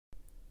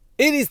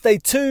It is day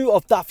 2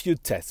 of Daf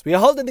Yud Tes. We are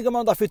holding the Gemara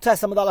on Daf Yud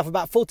Tes Amud Aleph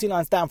about 40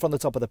 lines down from the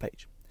top of the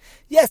page.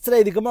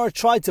 Yesterday, the Gemara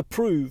tried to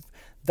prove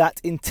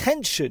that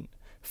intention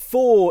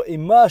for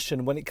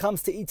immersion when it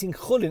comes to eating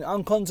chulin,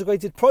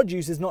 unconsecrated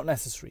produce, is not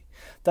necessary.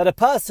 That a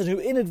person who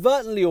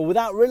inadvertently or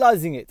without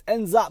realizing it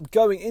ends up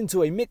going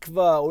into a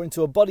mikveh or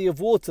into a body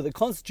of water that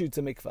constitutes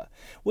a mikveh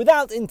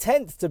without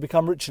intent to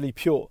become ritually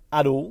pure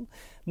at all,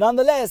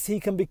 nonetheless, he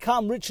can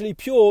become ritually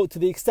pure to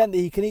the extent that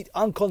he can eat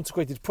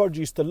unconsecrated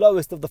produce, the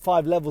lowest of the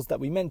 5 levels that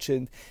we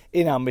mentioned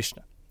in our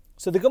Mishnah.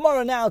 So the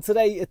Gemara now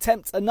today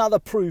attempts another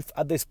proof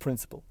at this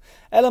principle.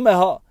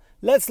 Elameha,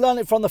 let's learn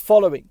it from the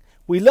following.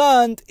 We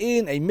learned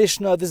in a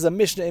Mishnah, this is a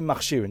Mishnah in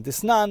Machshirin,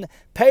 Disnan,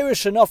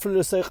 Perish Shenoflu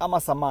L'Soich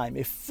Amas Hamayim.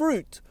 If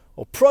fruit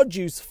or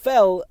produce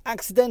fell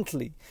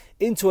accidentally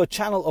into a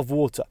channel of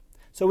water,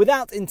 so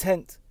without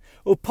intent,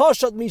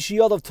 Upashat Mishi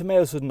Yodov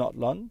Tameos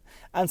Udnotlon,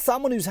 and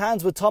someone whose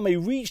hands were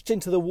Tameh reached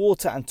into the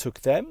water and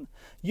took them,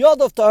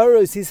 Yodov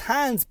Tahoros, his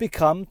hands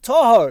become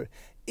Tahor.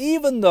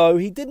 Even though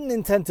he didn't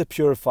intend to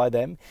purify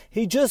them,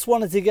 he just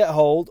wanted to get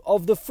hold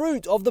of the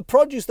fruit, of the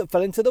produce that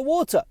fell into the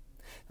water.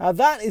 Now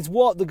that is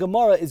what the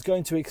Gemara is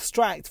going to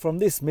extract from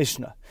this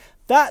Mishnah.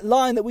 That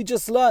line that we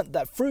just learnt,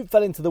 that fruit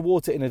fell into the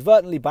water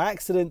inadvertently by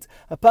accident,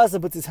 a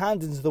person puts his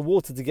hands into the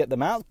water to get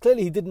them out.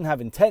 Clearly he didn't have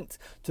intent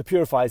to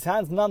purify his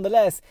hands.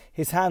 Nonetheless,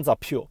 his hands are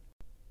pure.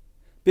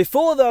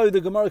 Before, though,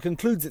 the Gemara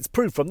concludes its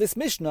proof from this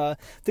Mishnah,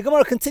 the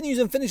Gemara continues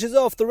and finishes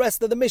off the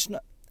rest of the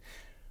Mishnah.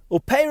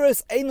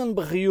 Upeiros einon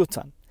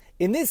b'chiyutan.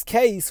 In this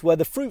case, where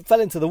the fruit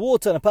fell into the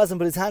water and a person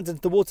put his hands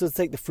into the water to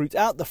take the fruit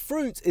out, the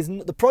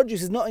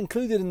produce is not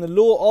included in the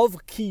law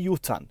of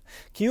kiyutan.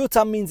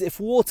 Kiyutan means if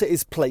water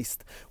is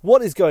placed.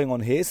 What is going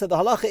on here? So the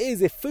halacha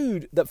is if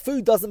food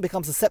doesn't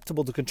become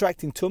susceptible to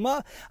contracting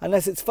tumah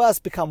unless it's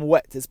first become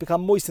wet, it's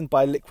become moistened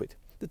by a liquid.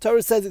 The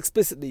Torah says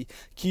explicitly,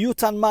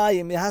 kiyutan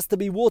mayim, it has to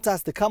be, water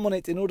has to come on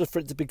it in order for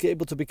it to be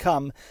able to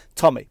become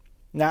tomei.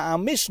 Now, our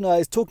Mishnah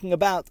is talking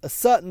about a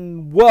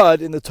certain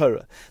word in the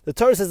Torah. The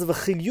Torah says,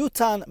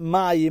 "V'chiyutan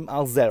mayim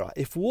al zera."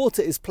 If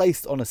water is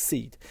placed on a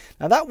seed.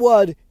 Now, that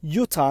word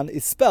yutan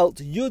is spelt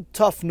yud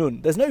taf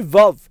nun. There's no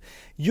vav.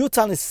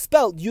 Yutan is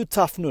spelt yud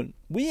taf nun.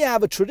 We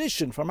have a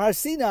tradition from Har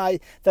Sinai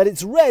that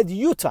it's read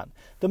yutan.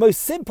 The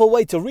most simple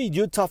way to read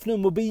yud taf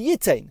nun would be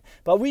yitain,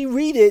 but we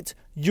read it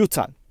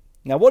yutan.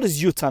 Now, what does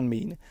yutan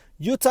mean?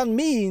 Yutan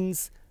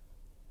means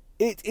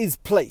it is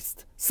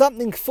placed.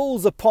 Something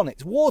falls upon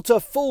it. Water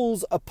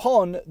falls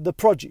upon the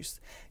produce.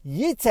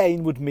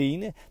 Yitain would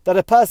mean that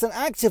a person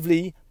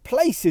actively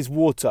places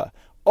water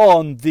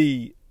on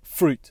the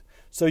fruit.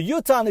 So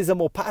yutan is a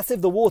more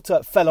passive. The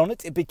water fell on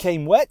it. It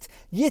became wet.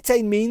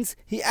 Yitain means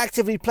he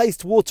actively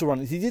placed water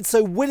on it. He did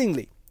so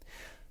willingly.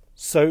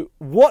 So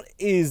what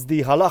is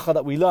the halacha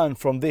that we learn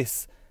from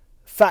this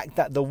fact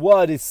that the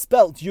word is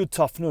spelt yud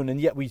taf nun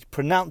and yet we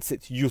pronounce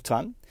it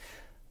yutan?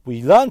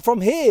 We learn from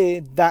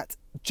here that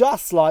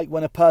just like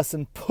when a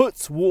person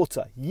puts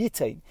water,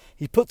 yitain,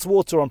 he puts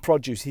water on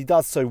produce, he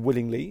does so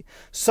willingly,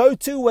 so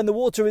too when the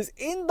water is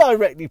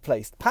indirectly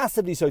placed,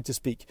 passively so to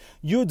speak,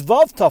 yud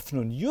vav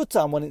tafnun,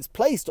 yutan, when it's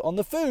placed on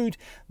the food,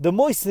 the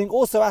moistening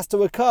also has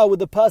to occur with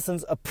the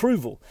person's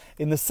approval.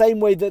 In the same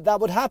way that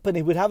would happen,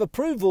 he would have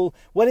approval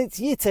when it's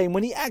yitain,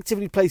 when he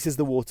actively places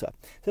the water.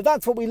 So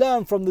that's what we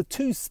learn from the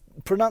two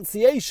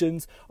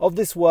pronunciations of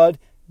this word,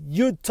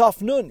 yud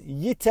tafnun,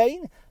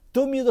 yitain,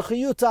 dum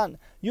yutan.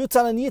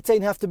 Yutan and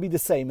yitain have to be the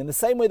same. In the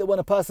same way that when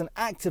a person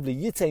actively,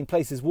 yitain,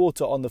 places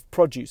water on the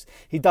produce,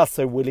 he does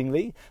so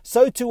willingly.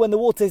 So too when the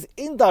water is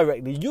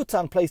indirectly,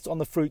 yutan, placed on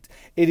the fruit,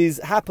 it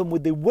is happened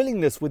with the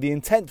willingness, with the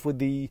intent, with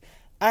the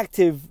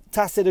active,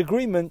 tacit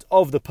agreement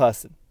of the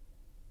person.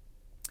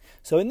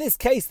 So in this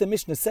case, the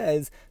Mishnah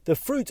says the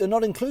fruit are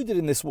not included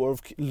in this law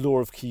of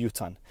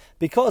kiyutan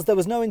because there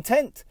was no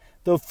intent.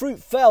 The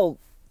fruit fell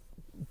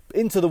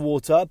into the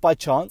water by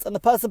chance and the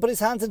person put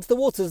his hands into the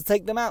water to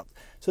take them out.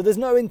 So there's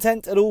no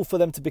intent at all for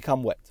them to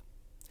become wet.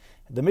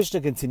 The Mishnah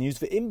continues,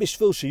 but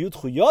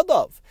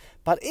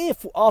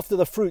if after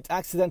the fruit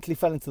accidentally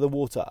fell into the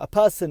water, a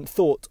person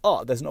thought,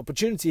 there's an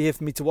opportunity here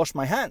for me to wash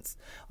my hands.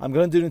 I'm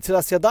going to do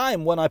netilas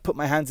yadayim when I put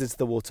my hands into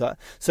the water.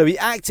 So he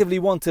actively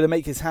wanted to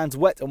make his hands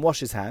wet and wash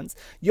his hands.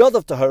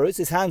 Yodov tahoros,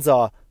 his hands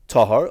are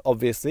tahor,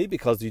 obviously,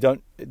 because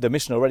the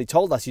Mishnah already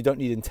told us you don't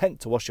need intent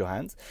to wash your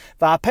hands.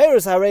 And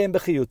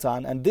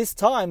this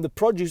time the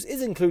produce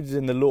is included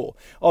in the law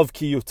of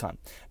kiyutan.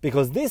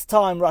 Because this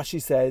time,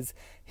 Rashi says,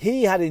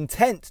 he had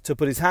intent to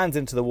put his hands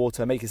into the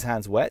water and make his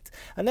hands wet,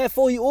 and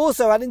therefore he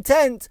also had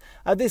intent.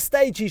 At this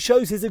stage he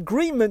shows his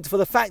agreement for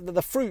the fact that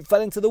the fruit fell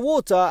into the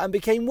water and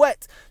became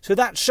wet. So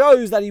that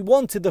shows that he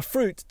wanted the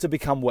fruit to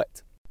become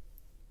wet.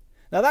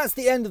 Now that's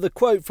the end of the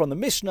quote from the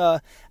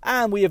Mishnah,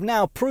 and we have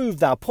now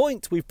proved our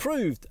point. We've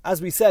proved,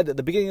 as we said at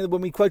the beginning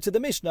when we quoted the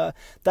Mishnah,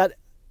 that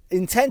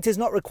intent is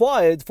not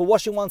required for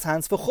washing one's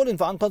hands for chulin,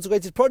 for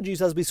unconsecrated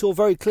produce, as we saw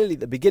very clearly at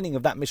the beginning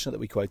of that Mishnah that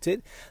we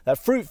quoted. That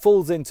fruit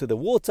falls into the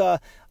water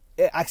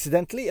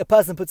accidentally, a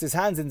person puts his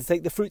hands in to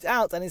take the fruit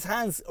out, and his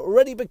hands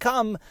already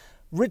become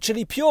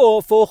ritually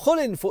pure for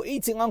chulin, for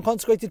eating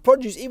unconsecrated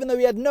produce, even though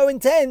he had no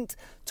intent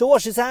to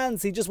wash his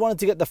hands. He just wanted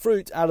to get the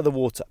fruit out of the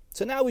water.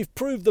 So now we've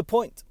proved the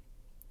point.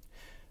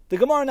 The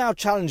Gemara now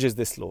challenges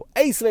this law.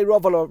 Eisvei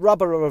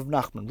Rabba Rav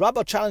Nachman.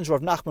 Rabba challenged Rav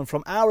Nachman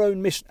from our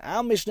own Mishnah.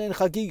 Our Mishnah in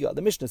Chagiga.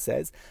 The Mishnah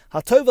says,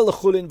 Hatova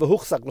l'chulin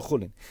v'huchzak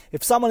l'chulin.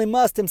 If someone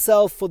immersed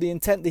himself for the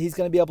intent that he's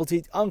going to be able to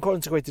eat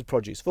unconsecrated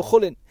produce, for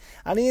chulin,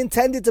 and he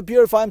intended to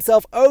purify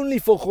himself only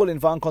for chulin,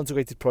 for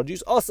unconsecrated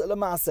produce, asa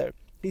l'maser,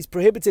 he's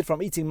prohibited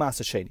from eating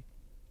maser sheni.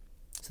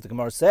 So the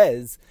Gemara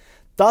says,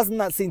 doesn't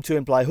that seem to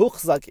imply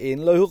huchzak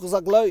in, lo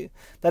huchzak lo?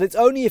 That it's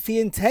only if he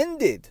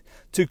intended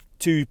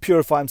to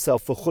purify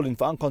himself for chulin,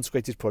 for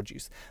unconsecrated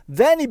produce,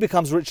 then he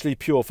becomes ritually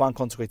pure for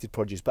unconsecrated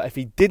produce. But if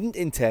he didn't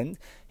intend,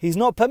 he's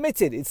not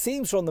permitted. It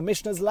seems from the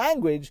Mishnah's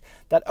language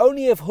that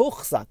only if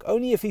huchzak,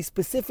 only if he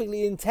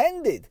specifically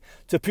intended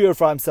to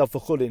purify himself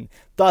for chulin,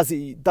 does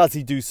he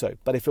do so.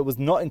 But if it was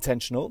not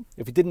intentional,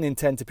 if he didn't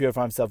intend to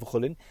purify himself for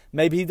chulin,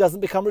 maybe he doesn't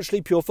become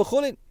ritually pure for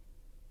chulin.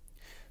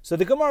 So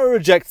the Gemara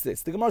rejects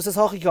this. The Gemara says,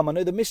 Hachikam,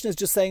 no, the Mishnah is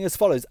just saying as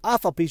follows,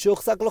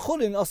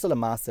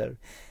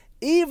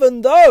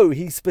 even though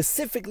he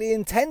specifically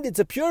intended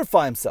to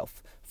purify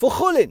himself for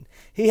chulin,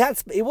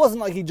 it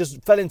wasn't like he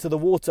just fell into the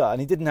water and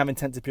he didn't have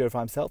intent to purify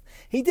himself.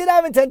 He did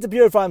have intent to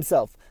purify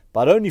himself,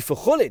 but only for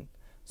chulin.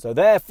 So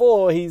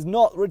therefore, he's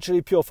not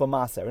ritually pure for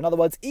maser. In other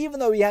words, even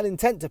though he had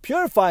intent to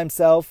purify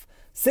himself,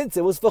 since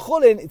it was for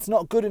chulin, it's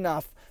not good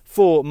enough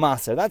for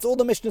maser. That's all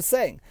the Mishnah is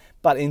saying.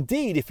 But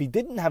indeed, if he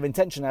didn't have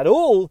intention at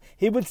all,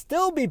 he would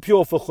still be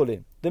pure for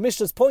chulin. The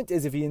Mishnah's point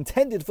is, if he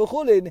intended for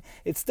chulin,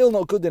 it's still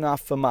not good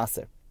enough for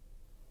maser.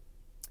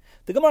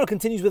 The Gemara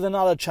continues with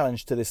another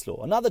challenge to this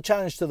law. Another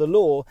challenge to the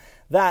law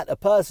that a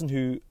person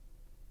who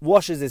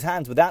washes his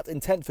hands without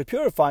intent for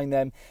purifying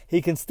them,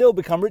 he can still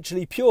become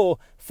ritually pure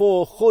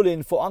for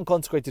chulin, for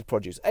unconsecrated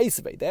produce.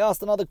 Eisvei, they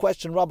asked another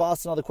question, Rabba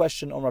asked another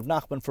question on Rav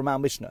Nachman from our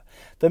Mishnah.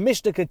 The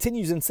Mishnah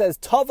continues and says,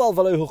 Taval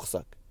v'lo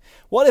huchzak.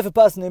 What if a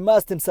person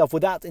immersed himself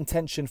without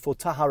intention for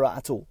tahara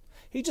at all?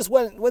 He just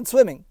went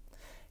swimming.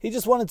 He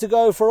just wanted to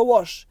go for a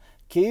wash.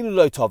 Ki'ilu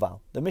lo taval.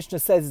 The Mishnah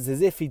says it's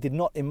as if he did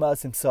not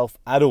immerse himself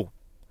at all.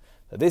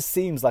 So this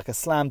seems like a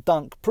slam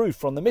dunk proof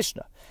from the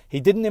Mishnah. He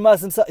didn't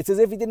immerse himself. It's as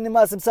if he didn't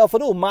immerse himself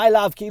at all. My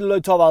love ki'ilu lo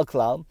taval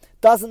klal.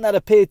 Doesn't that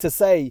appear to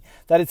say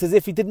that it's as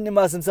if he didn't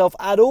immerse himself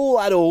at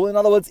all? In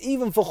other words,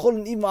 even for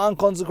chulin, even for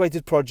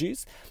unconsecrated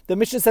produce, the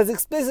Mishnah says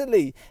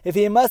explicitly, if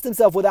he immersed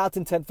himself without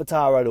intent for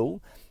tahara at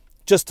all,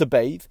 just to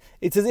bathe,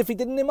 it's as if he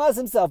didn't immerse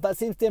himself. That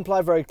seems to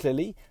imply very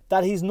clearly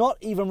that he's not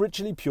even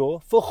ritually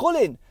pure for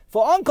chulin,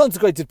 for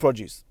unconsecrated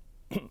produce.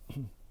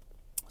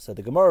 So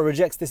the Gemara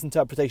rejects this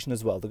interpretation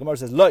as well. The Gemara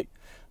says,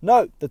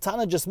 no, the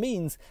Tana just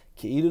means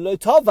ki'ilu lo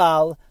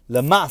toval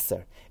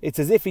lemaser. It's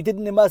as if he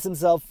didn't immerse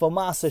himself for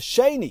maser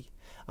sheni.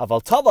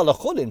 Aval toval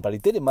lechulin, but he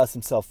did immerse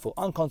himself for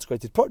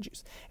unconsecrated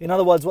produce. In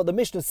other words, what the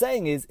Mishnah is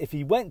saying is, if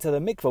he went to the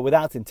mikveh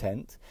without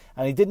intent,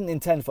 and he didn't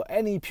intend for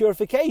any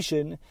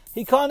purification,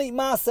 he can't eat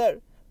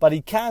maser, but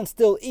he can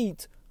still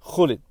eat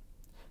chulin.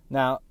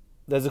 Now,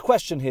 there's a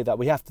question here that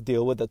we have to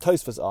deal with that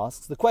Tosfos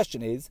asks. The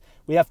question is,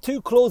 we have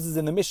two clauses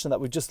in the Mishnah that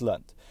we've just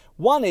learnt.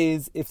 One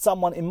is, if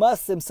someone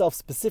immerses himself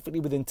specifically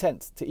with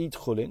intent to eat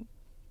chulin,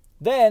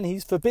 then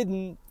he's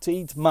forbidden to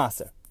eat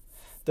maser.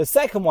 The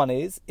second one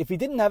is, if he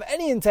didn't have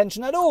any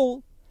intention at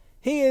all,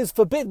 he is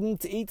forbidden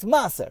to eat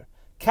maser.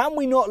 Can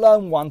we not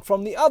learn one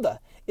from the other?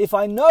 If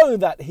I know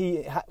that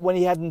when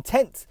he had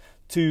intent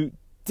to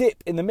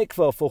dip in the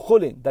mikveh for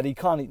chulin, that he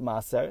can't eat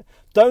maser,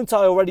 don't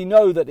I already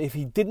know that if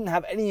he didn't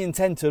have any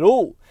intent at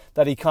all,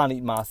 that he can't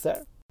eat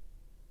maser?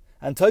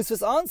 And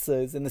Tosfos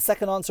answers, in the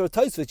second answer of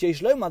Tosfos,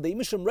 Yesh Lomar, the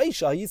Imisham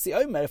Reisha, Yitzi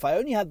Omer, if I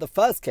only had the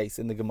first case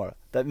in the Gemara,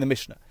 in the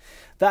Mishnah,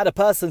 that a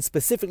person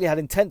specifically had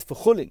intent for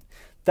chulin,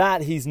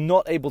 that he's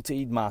not able to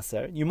eat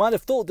maser, you might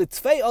have thought that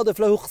Tzvei Odef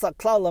Lo Huchzak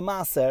Klal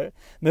LaMaser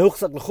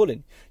Mehuchzak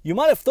L'chulin. You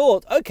might have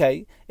thought,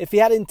 okay, if he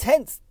had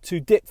intent to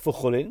dip for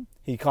chulin,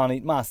 he can't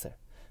eat maser.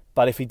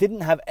 But if he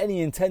didn't have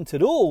any intent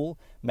at all,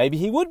 maybe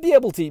he would be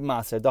able to eat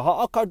maser.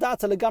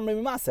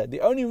 The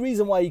only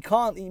reason why he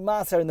can't eat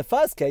maser in the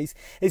first case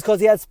is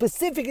because he had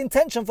specific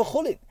intention for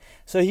chulin.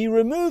 So he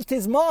removed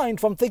his mind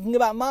from thinking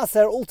about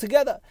maser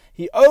altogether.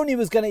 He only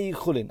was going to eat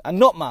chulin and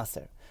not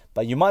maser.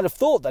 But you might have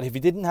thought that if he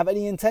didn't have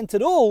any intent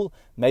at all,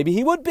 maybe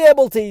he would be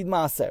able to eat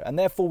maser. And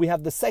therefore we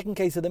have the second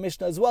case of the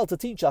Mishnah as well to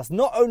teach us,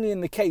 not only in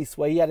the case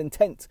where he had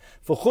intent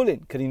for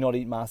chulin could he not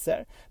eat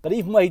maser, but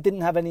even where he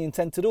didn't have any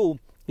intent at all,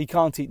 he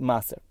can't eat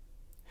maser.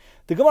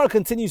 The Gemara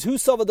continues, Who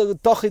saw the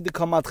dochi de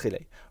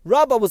kamadchile?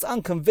 Rabbah was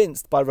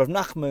unconvinced by Rav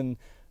Nachman's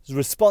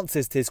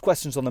responses to his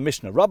questions on the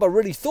Mishnah. Rabbah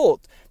really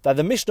thought that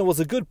the Mishnah was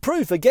a good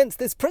proof against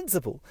this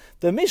principle.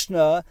 The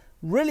Mishnah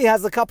really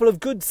has a couple of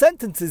good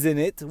sentences in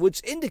it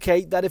which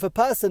indicate that if a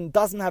person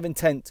doesn't have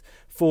intent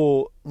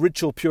for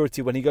ritual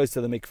purity when he goes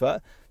to the mikveh,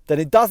 then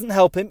it doesn't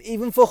help him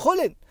even for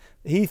chulin.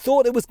 he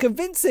thought it was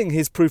convincing,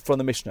 his proof from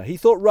the Mishnah. He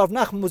thought Rav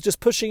Nachman was just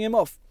pushing him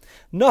off.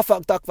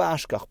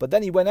 But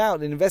then he went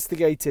out and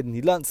investigated and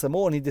he learnt some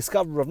more and he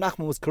discovered Rav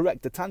Nachman was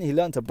correct. The Tanya, he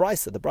learnt a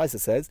brisa. The brisa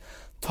says,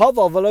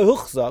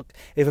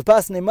 if a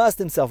person immersed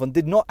himself and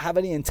did not have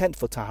any intent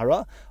for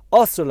tahara,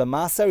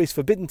 he's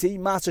forbidden to eat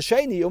maser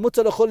sheni,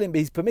 but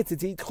he's permitted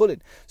to eat chulin.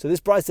 So this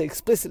brisa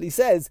explicitly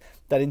says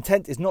that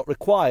intent is not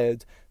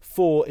required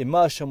for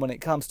immersion when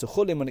it comes to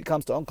chulin, when it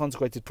comes to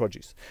unconsecrated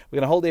produce. We're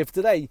going to hold here for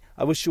today.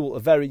 I wish you all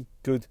a very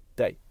good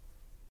day.